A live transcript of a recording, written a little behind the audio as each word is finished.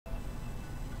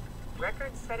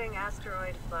record-setting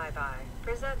asteroid flyby,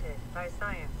 presented by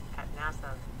Science at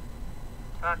NASA.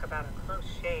 Talk about a close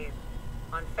shave.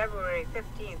 On February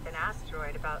 15th, an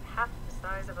asteroid about half the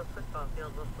size of a football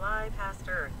field will fly past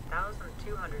Earth,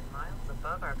 1,200 miles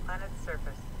above our planet's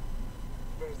surface.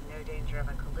 There's no danger of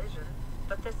a collision,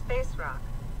 but the space rock,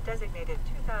 designated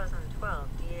 2012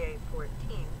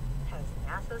 DA-14, has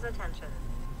NASA's attention.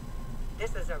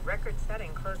 This is a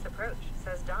record-setting close approach,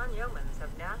 says Don Yeomans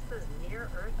of NASA's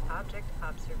Near-Earth Object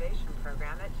Observation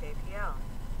Program at JPL.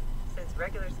 Since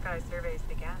regular sky surveys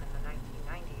began in the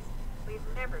 1990s, we've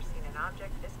never seen an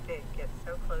object this big get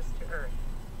so close to Earth.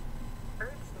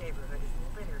 Earth's neighborhood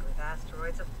is littered with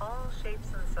asteroids of all shapes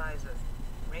and sizes,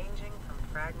 ranging from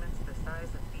fragments the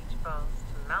size of beach balls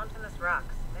to mountainous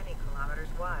rocks many kilometers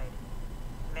wide.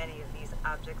 Many of these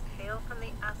objects hail from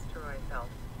the asteroid belt,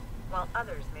 while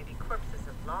others may be corpses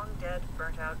of long-dead,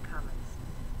 burnt-out comets.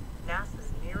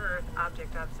 NASA's Near-Earth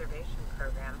Object Observation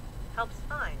Program helps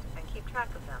find and keep track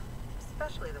of them,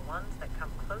 especially the ones that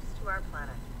come close to our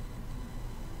planet.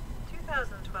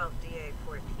 2012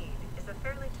 DA-14 is a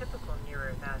fairly typical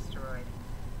near-Earth asteroid.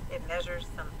 It measures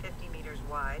some 50 meters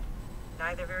wide,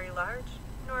 neither very large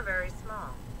nor very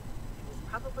small. It is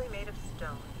probably made of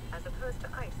stone as opposed to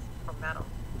ice or metal.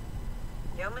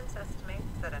 Yeomans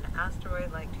estimates that an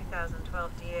asteroid like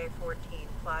 2012 DA-14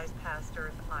 flies past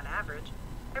Earth on average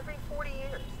every 40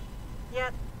 years,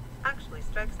 yet actually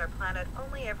strikes our planet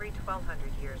only every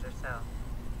 1,200 years or so.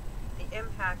 The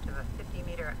impact of a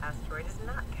 50-meter asteroid is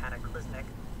not cataclysmic,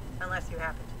 unless you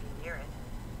happen to be near it.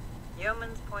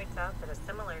 Yeomans points out that a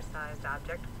similar-sized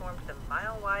object formed the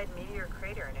mile-wide meteor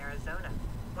crater in Arizona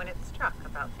when it struck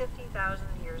about 50,000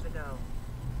 years ago.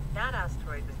 That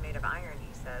asteroid was made of iron,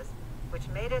 he says, which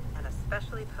made it an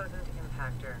especially potent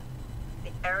impactor.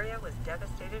 The area was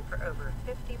devastated for over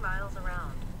 50 miles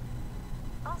around.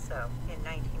 Also, in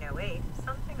 1908,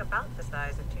 something about the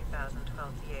size of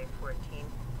 2012 DA-14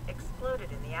 exploded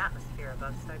in the atmosphere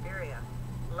above Siberia,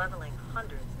 leveling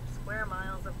hundreds of square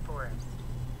miles of forest.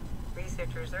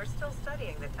 Researchers are still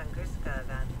studying the Tunguska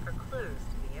event for clues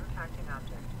to the impacting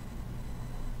object.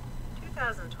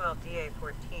 2012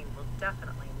 DA-14 will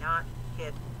definitely not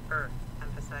hit Earth,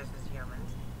 emphasizes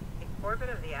Yeomans. The orbit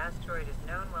of the asteroid is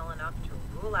known well enough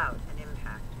to rule out an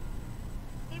impact.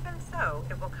 Even so,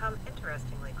 it will come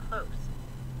interestingly close.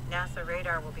 NASA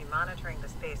radar will be monitoring the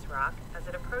space rock as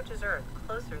it approaches Earth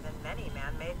closer than many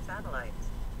man-made satellites.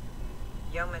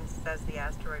 Yeomans says the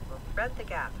asteroid will thread the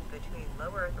gap between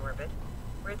low Earth orbit,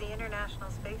 where the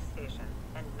International Space Station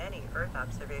and many Earth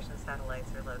observation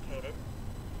satellites are located,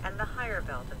 and the higher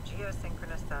belt of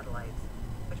geosynchronous satellites,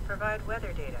 which provide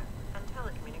weather data and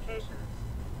telecommunications.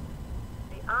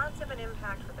 The odds of an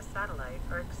impact with a satellite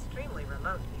are extremely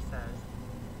remote, he says.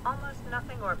 Almost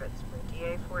nothing orbits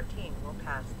where DA-14 will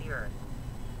pass the Earth.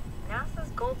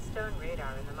 NASA's Goldstone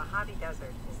radar in the Mojave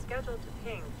Desert is scheduled to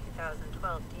ping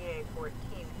 2012 DA-14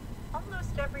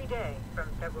 almost every day from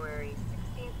February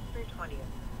 16th through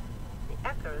 20th. The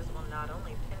echoes will not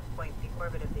only pinpoint the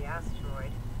orbit of the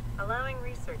asteroid, allowing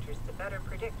researchers to better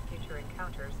predict future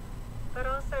encounters, but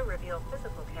also reveal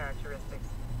physical characteristics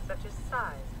such as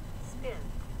size, spin,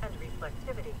 and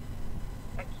reflectivity.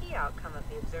 A key outcome of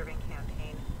the observing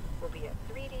campaign will be a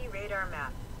 3D radar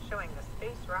map showing the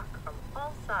space rock from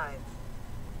all sides.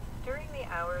 During the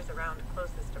hours around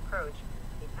closest approach,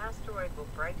 the asteroid will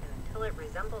brighten until it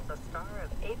resembles a star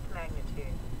of 8th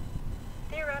magnitude.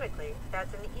 Theoretically,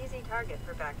 that's an easy target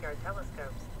for backyard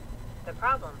telescopes. The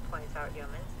problem, points out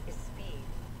Yeomans, is speed.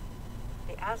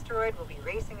 The asteroid will be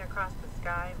racing across the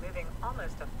sky, moving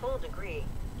almost a full degree,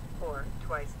 or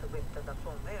twice the width of the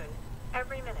full moon,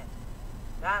 every minute.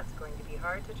 That's going to be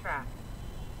hard to track.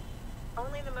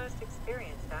 Only the most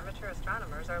experienced amateur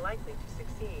astronomers are likely to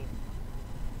succeed.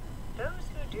 Those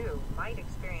who do might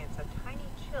experience a tiny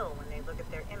chill when they look at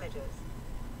their images.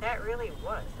 That really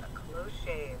was a close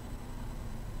shave.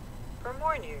 For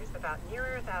more news about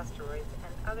near-Earth asteroids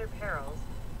and other perils,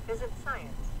 visit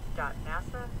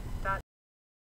science.nasa.gov.